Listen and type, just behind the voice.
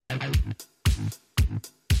Hello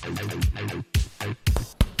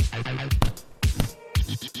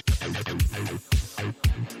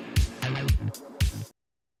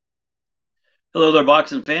there,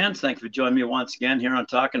 boxing fans. Thank you for joining me once again here on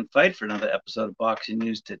Talk and Fight for another episode of Boxing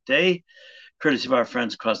News Today, courtesy of our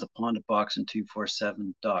friends across the pond at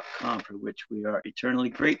Boxing247.com, for which we are eternally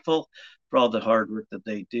grateful for all the hard work that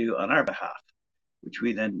they do on our behalf, which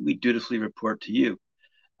we dutifully report to you.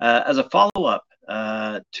 As a follow-up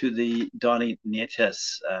to the Donnie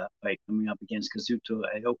Nietes fight coming up against Kazuto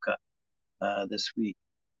Ioka this week,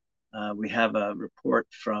 we have a report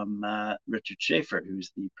from Richard Schaefer,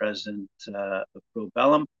 who's the president of Pro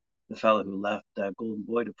Bellum, the fellow who left Golden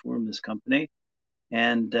Boy to form this company.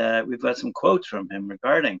 And we've got some quotes from him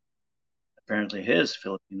regarding apparently his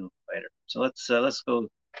Filipino fighter. So let's go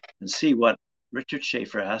and see what Richard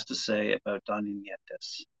Schaefer has to say about Donnie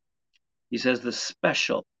Nietes. He says the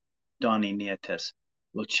special Donnie Nietes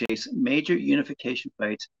will chase major unification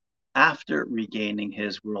fights after regaining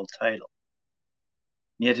his world title.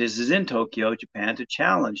 Nietes is in Tokyo, Japan, to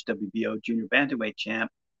challenge WBO junior bantamweight champ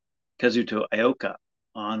Kazuto Ioka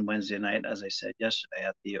on Wednesday night, as I said yesterday,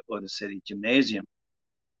 at the Oda City Gymnasium.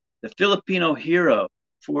 The Filipino hero,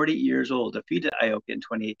 40 years old, defeated Ioka in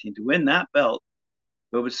 2018 to win that belt,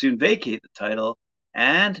 but would soon vacate the title,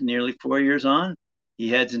 and nearly 4 years on, he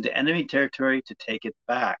heads into enemy territory to take it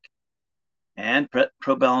back. And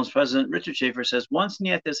Pro Bellum's president Richard Schaefer says once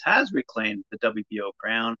Nietes has reclaimed the WBO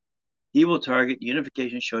crown, he will target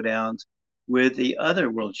unification showdowns with the other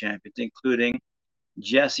world champions, including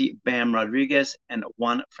Jesse Bam Rodriguez and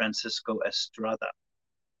Juan Francisco Estrada.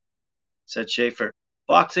 Said Schaefer,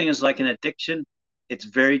 boxing is like an addiction. It's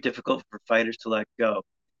very difficult for fighters to let go.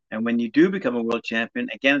 And when you do become a world champion,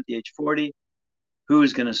 again at the age 40, who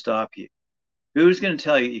is going to stop you? Who's going to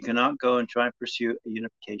tell you you cannot go and try and pursue a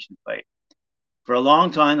unification fight? For a long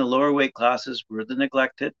time, the lower weight classes were the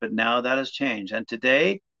neglected, but now that has changed. And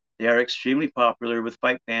today, they are extremely popular with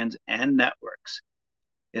fight fans and networks.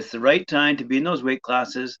 It's the right time to be in those weight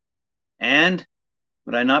classes. And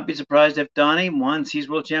would I not be surprised if Donnie, once he's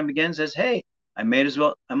world champ again, says, hey, I might as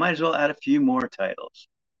well add a few more titles.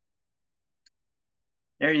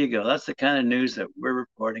 There you go. That's the kind of news that we're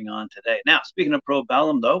reporting on today. Now, speaking of Pro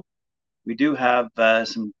Bellum, though, we do have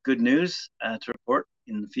some good news to report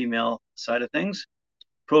in the female side of things.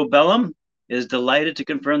 Pro Bellum is delighted to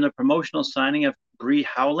confirm the promotional signing of Bree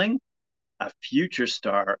Howling, a future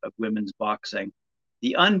star of women's boxing.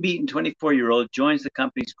 The unbeaten 24-year-old joins the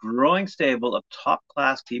company's growing stable of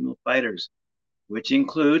top-class female fighters, which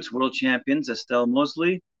includes world champions Estelle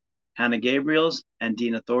Mosley, Hannah Gabriels, and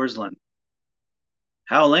Dina Thorsland.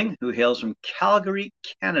 Howling, who hails from Calgary,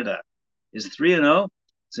 Canada, is 3-0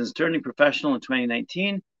 since turning professional in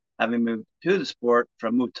 2019, having moved to the sport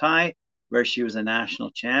from Muay Thai, where she was a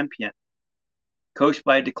national champion. Coached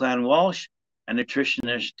by Declan Walsh, a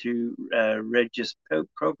nutritionist to Regis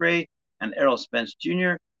Prograis and Errol Spence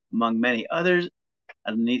Jr., among many others.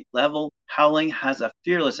 At an elite level, Howling has a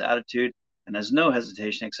fearless attitude and has no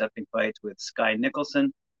hesitation accepting fights with Sky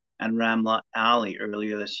Nicholson and Ramla Ali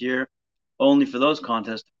earlier this year, only for those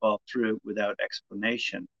contests to fall through without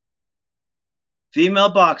explanation. Female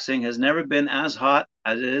boxing has never been as hot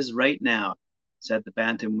as it is right now, said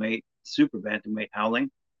the super bantamweight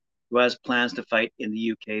Howling, who has plans to fight in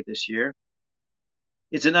the UK this year.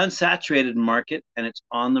 It's an unsaturated market, and it's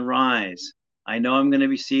on the rise. I know I'm going to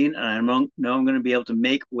be seen, and I know I'm going to be able to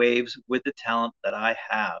make waves with the talent that I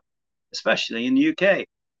have, especially in the UK.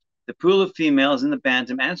 The pool of females in the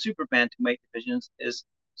bantam and super bantamweight divisions is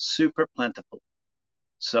super plentiful.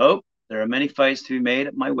 So there are many fights to be made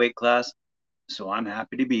at my weight class, so I'm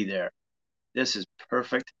happy to be there. This is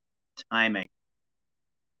perfect timing.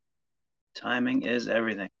 Timing is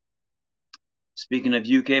everything. Speaking of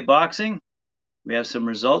UK boxing, we have some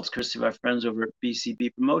results courtesy of our friends over at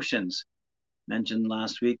BCB Promotions. Mentioned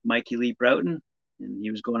last week Mikey Lee Broughton, and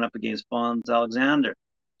he was going up against Fons Alexander.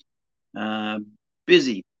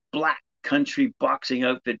 Busy black country boxing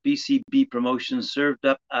outfit BCB Promotions served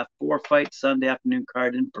up a 4-fight Sunday afternoon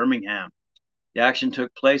card in Birmingham. The action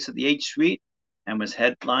took place at the H Suite and was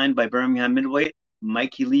headlined by Birmingham middleweight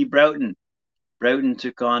Mikey Lee Broughton. Broughton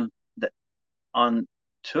took on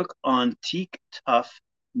Teak Tough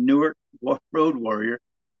Newark Road Warrior,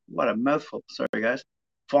 what a mouthful, sorry guys,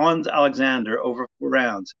 Fons Alexander over 4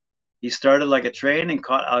 rounds. He started like a train and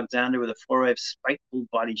caught Alexander with a flurry of spiteful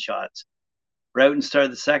body shots. Broughton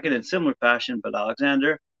started the second in similar fashion, but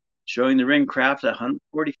Alexander, showing the ring craft, a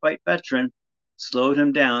 140-fight veteran, slowed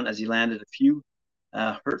him down as he landed a few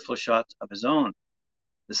hurtful shots of his own.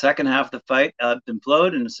 The second half of the fight ebbed and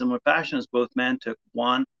flowed in a similar fashion as both men took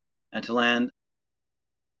one and to land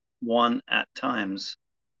won at times.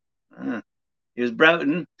 He was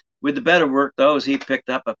Broughton. With the better work, though, as he picked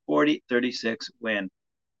up a 40-36 win.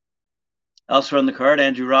 Elsewhere on the card,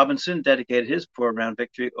 Andrew Robinson dedicated his 4-round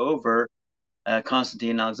victory over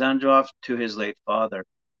Konstantin Alexandrov to his late father.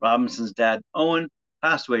 Robinson's dad, Owen,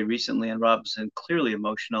 passed away recently, and Robinson, clearly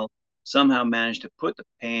emotional, somehow managed to put the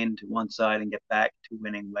pain to one side and get back to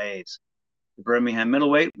winning ways. The Birmingham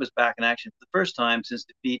middleweight was back in action for the first time since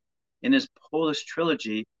defeat in his Polish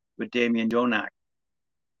trilogy with Damian Jonak.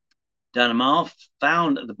 Danamal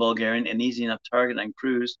found the Bulgarian an easy enough target and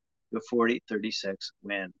cruised to a 40-36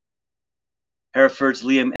 win. Hereford's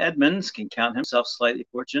Liam Edmonds can count himself slightly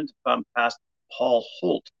fortunate to come past Paul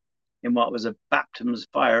Holt in what was a baptism of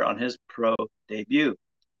fire on his pro debut.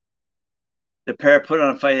 The pair put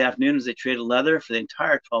on a fight afternoon as they traded leather for the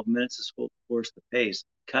entire 12 minutes as Holt forced the pace.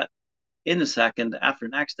 Cut in the second, after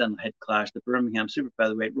an accidental head clash, the Birmingham super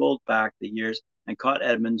featherweight rolled back the years and caught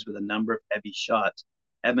Edmonds with a number of heavy shots.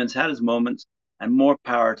 Edmonds had his moments and more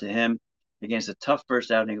power to him against a tough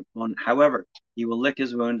first outing opponent. However, he will lick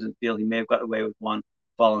his wounds and feel he may have got away with one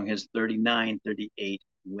following his 39-38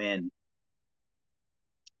 win.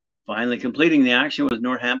 Finally completing the action was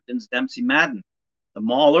Northampton's Dempsey Madden. The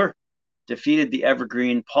Mauler defeated the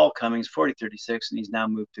evergreen Paul Cummings 40-36, and he's now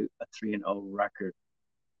moved to a 3-0 record.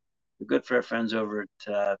 Good for our friends over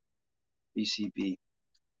at BCB.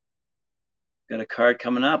 Got a card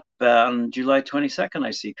coming up on July 22nd,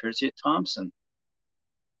 I see, courtesy of Thompson.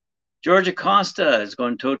 George Acosta is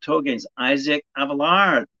going toe-to-toe against Isaac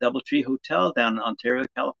Avalar, Doubletree Hotel down in Ontario,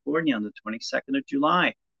 California on the 22nd of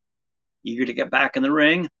July. Eager to get back in the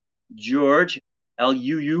ring, George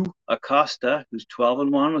L.U.U. Acosta, who's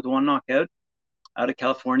 12-1 with 1 knockout, out of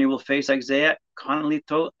California, will face Isaiah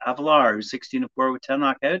Conolito Avalar, who's 16-4 with 10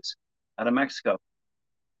 knockouts, out of Mexico.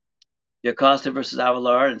 The Acosta versus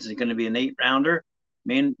Avalar is going to be an 8-rounder.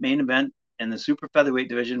 Main event in the super featherweight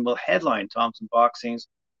division will headline Thompson Boxing's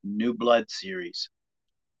New Blood series.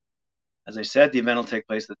 As I said, the event will take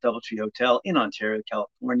place at the Doubletree Hotel in Ontario,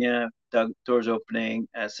 California. Doors opening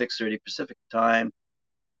at 6:30 Pacific time.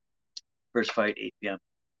 First fight, 8 p.m.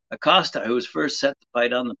 Acosta, who was first set to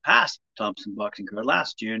fight on the past Thompson Boxing card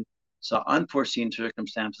last June, saw unforeseen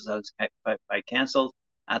circumstances that his fight canceled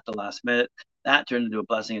at the last minute. That turned into a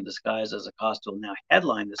blessing in disguise, as Acosta will now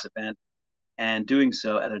headline this event, and doing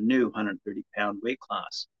so at a new 130-pound weight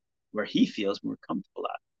class, where he feels more comfortable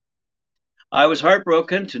at. I was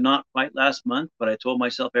heartbroken to not fight last month, but I told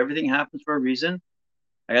myself everything happens for a reason.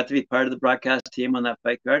 I got to be part of the broadcast team on that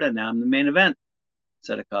fight card, and now I'm the main event,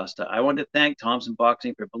 said Acosta. I want to thank Thompson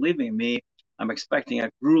Boxing for believing in me. I'm expecting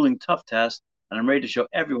a grueling, tough test, and I'm ready to show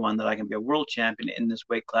everyone that I can be a world champion in this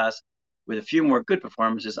weight class. With a few more good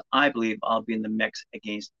performances, I believe I'll be in the mix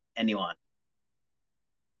against anyone.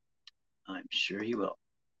 I'm sure he will.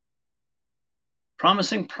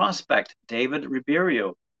 Promising prospect David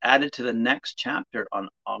Ribeiro added to the next chapter on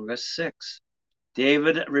August 6th.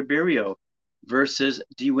 David Ribeiro versus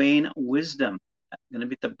Dwayne Wisdom. Going to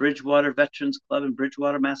be at the Bridgewater Veterans Club in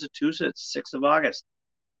Bridgewater, Massachusetts, 6th of August.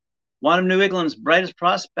 One of New England's brightest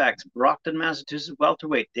prospects, Brockton, Massachusetts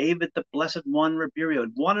welterweight, David the Blessed One Ribeiro,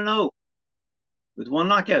 1-0 with 1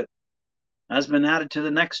 knockout, has been added to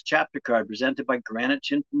the next chapter card presented by Granite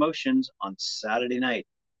Chin Promotions on Saturday night,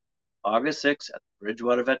 August 6th at the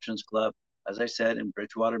Bridgewater Veterans Club, as I said, in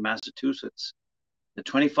Bridgewater, Massachusetts. The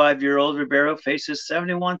 25-year-old Ribeiro faces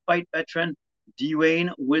 71-fight veteran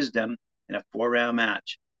Dwayne Wisdom in a 4-round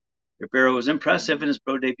match. Ribeiro was impressive in his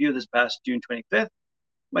pro debut this past June 25th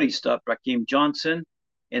when he stopped Raheem Johnson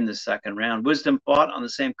in the 2nd round. Wisdom fought on the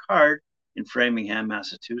same card in Framingham,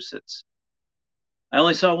 Massachusetts. I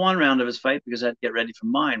only saw 1 round of his fight because I had to get ready for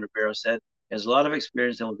mine, Ribeiro said. He has a lot of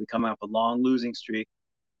experience and will be coming off a long losing streak.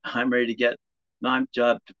 I'm ready to get my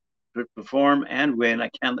job to perform and win. I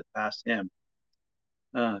can't look past him.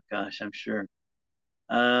 Oh, gosh, I'm sure.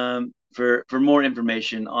 For more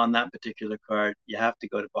information on that particular card, you have to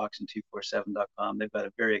go to boxing247.com. They've got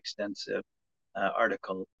a very extensive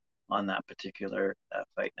article on that particular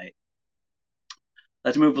fight night.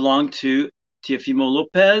 Let's move along to Teofimo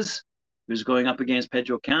Lopez, who's going up against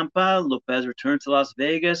Pedro Campa. Lopez returns to Las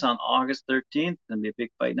Vegas on August 13th. It's going to be a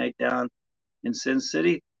big fight night down in Sin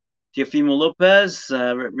City. Teofimo Lopez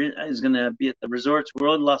is going to be at the Resorts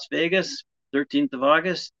World in Las Vegas, 13th of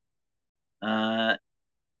August.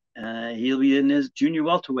 He'll be in his junior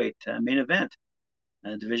welterweight main event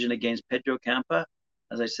division against Pedro Campa,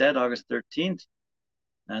 as I said, August 13th.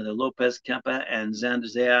 The Lopez Campa and Xander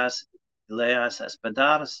Elias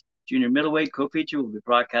Espadares junior middleweight co-feature will be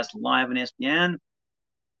broadcast live on ESPN.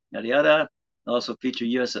 Yada yada. They'll also feature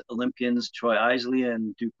U.S. Olympians Troy Isley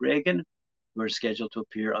and Duke Reagan. who are scheduled to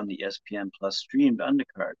appear on the ESPN Plus streamed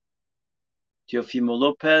undercard. Teofimo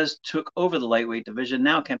Lopez took over the lightweight division,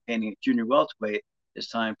 now campaigning at junior welterweight. It's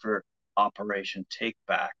time for Operation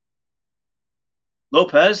Takeback.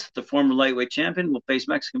 Lopez, the former lightweight champion, will face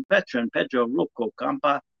Mexican veteran Pedro Rocco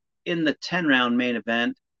Campa in the 10-round main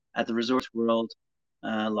event at the Resorts World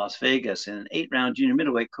Las Vegas. In an 8-round junior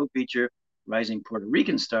middleweight co-feature, rising Puerto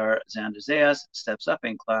Rican star Xander Zayas steps up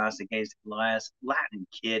in class against Elias Latin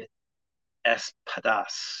Kid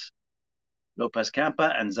Espadas. Lopez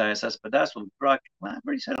Campa and Zayas Espadas will be brought. Well, I've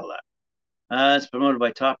already said all that. It's promoted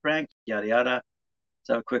by Top Rank, yada yada. Let's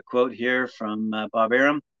have a quick quote here from Bob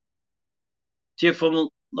Arum. Teofimo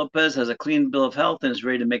Lopez has a clean bill of health and is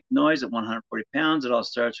ready to make noise at 140 pounds. It all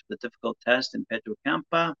starts with a difficult test in Pedro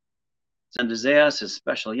Campa. Xander Zayas is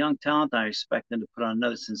special young talent. I expect him to put on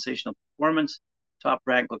another sensational performance. Top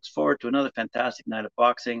Rank looks forward to another fantastic night of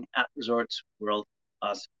boxing at Resorts World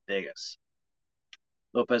Las Vegas.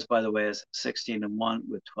 Lopez, by the way, is 16-1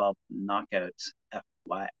 with 12 knockouts.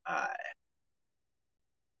 FYI.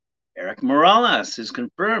 Erik Morales is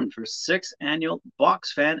confirmed for 6th annual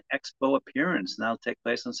Box Fan Expo appearance. That'll take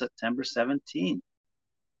place on September 17th.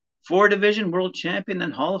 4-division world champion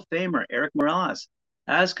and Hall of Famer Erik Morales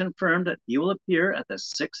has confirmed that he will appear at the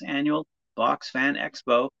 6th annual Box Fan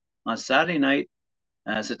Expo on Saturday night,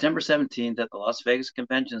 September 17th at the Las Vegas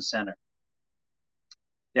Convention Center.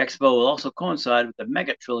 The expo will also coincide with the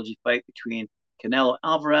mega trilogy fight between Canelo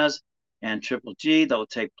Alvarez and Triple G that will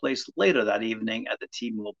take place later that evening at the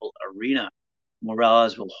T-Mobile Arena.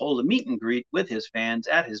 Morales will hold a meet and greet with his fans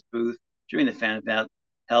at his booth during the fan event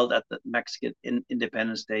held at the Mexican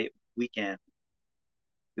Independence Day weekend.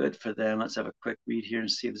 Good for them. Let's have a quick read here and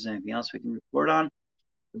see if there's anything else we can report on.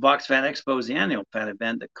 The Box Fan Expo is the annual fan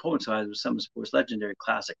event that coincides with some of sports' legendary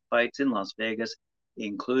classic fights in Las Vegas,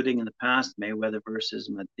 including in the past Mayweather versus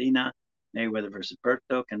Medina, Mayweather versus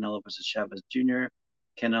Berto, Canelo versus Chavez Jr.,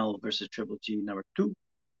 Canelo versus Triple G #2,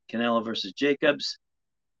 Canelo versus Jacobs,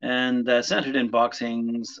 and centered in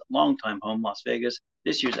boxing's longtime home, Las Vegas.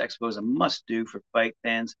 This year's expo is a must-do for fight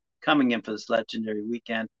fans coming in for this legendary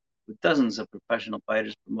weekend with dozens of professional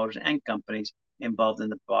fighters, promoters, and companies involved in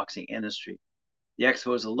the boxing industry. The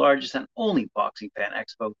expo is the largest and only boxing fan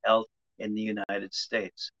expo held in the United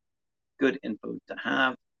States. Good info to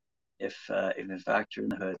have if in fact you're in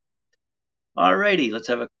the hood. Alrighty, let's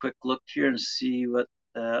have a quick look here and see what,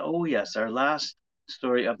 oh yes, our last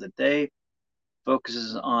story of the day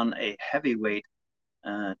focuses on a heavyweight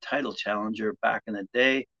title challenger back in the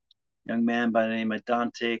day, young man by the name of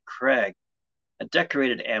Dante Craig. A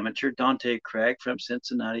decorated amateur, Dante Craig from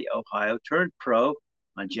Cincinnati, Ohio, turned pro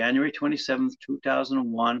on January 27,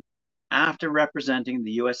 2001, after representing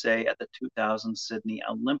the USA at the 2000 Sydney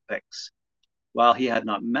Olympics. While he had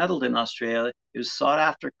not medaled in Australia, he was sought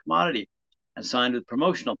after commodity and signed with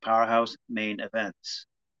promotional powerhouse Main Events.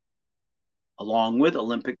 Along with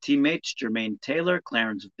Olympic teammates Jermaine Taylor,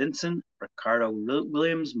 Clarence Vinson, Ricardo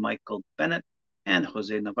Williams, Michael Bennett, and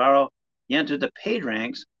Jose Navarro, he entered the paid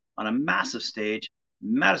ranks on a massive stage,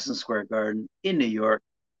 Madison Square Garden in New York,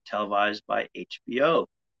 televised by HBO.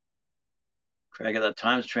 Craig at the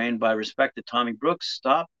time was trained by respected Tommy Brooks,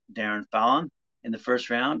 stopped Darren Fallon in the first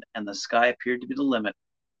round, and the sky appeared to be the limit.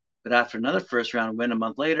 But after another first-round win a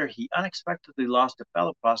month later, he unexpectedly lost to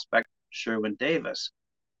fellow prospect Sherwin Davis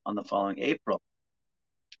on the following April.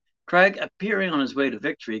 Craig, appearing on his way to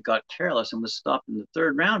victory, got careless and was stopped in the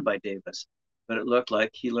third round by Davis, but it looked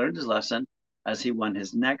like he learned his lesson as he won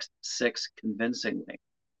his next 6 convincingly.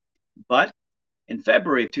 But in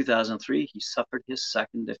February of 2003, he suffered his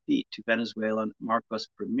second defeat to Venezuelan Marcos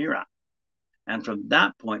Primera, and from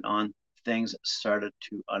that point on, things started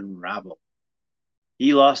to unravel.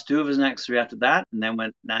 He lost 2 of his next 3 after that, and then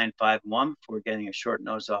went 9-5-1 before getting a short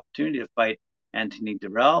notice opportunity to fight Anthony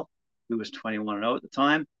Dirrell, who was 21-0 at the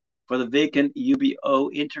time, for the vacant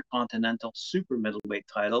UBO Intercontinental Super Middleweight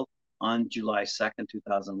title on July 2nd,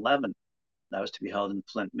 2011. That was to be held in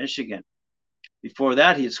Flint, Michigan. Before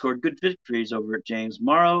that, he had scored good victories over James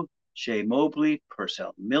Morrow, Shea Mobley,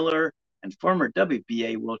 Purcell Miller, and former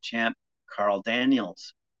WBA world champ Carl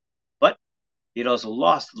Daniels. But he had also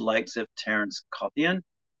lost to the likes of Terrence Cothian,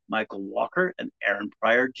 Michael Walker, and Aaron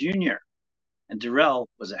Pryor Jr. And Dirrell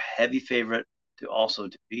was a heavy favorite to also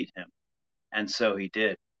defeat him. And so he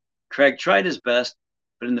did. Craig tried his best,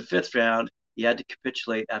 but in the 5th round, he had to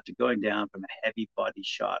capitulate after going down from a heavy body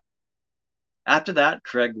shot. After that,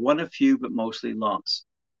 Craig won a few, but mostly lost.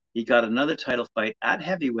 He got another title fight at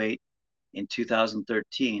heavyweight in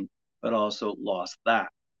 2013, but also lost that.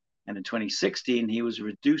 And in 2016, he was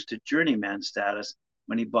reduced to journeyman status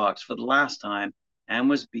when he boxed for the last time and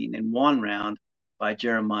was beaten in 1 round by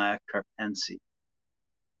Jeremiah Carpensi.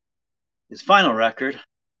 His final record,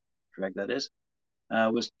 correct that is,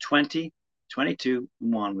 was 20-22-1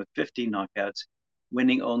 with 15 knockouts,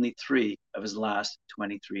 winning only 3 of his last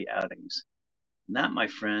 23 outings. And that, my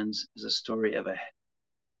friends, is a story of a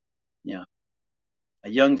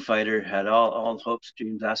young fighter, had all hopes,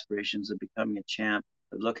 dreams, aspirations of becoming a champ,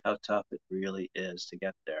 but look how tough it really is to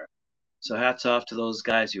get there. So hats off to those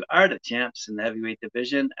guys who are the champs in the heavyweight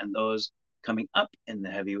division and those coming up in the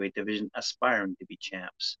heavyweight division aspiring to be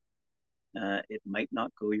champs. It might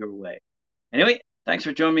not go your way. Anyway, thanks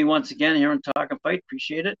for joining me once again here on Talk and Fight.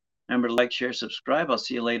 Appreciate it. Remember to like, share, subscribe. I'll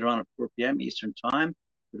see you later on at 4 p.m. Eastern Time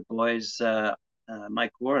with the boys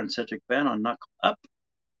Mike War and Cedric Ben on Knuckle Up.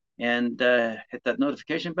 And hit that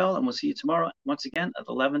notification bell, and we'll see you tomorrow once again at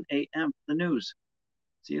 11 a.m. for the news.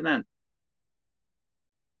 See you then.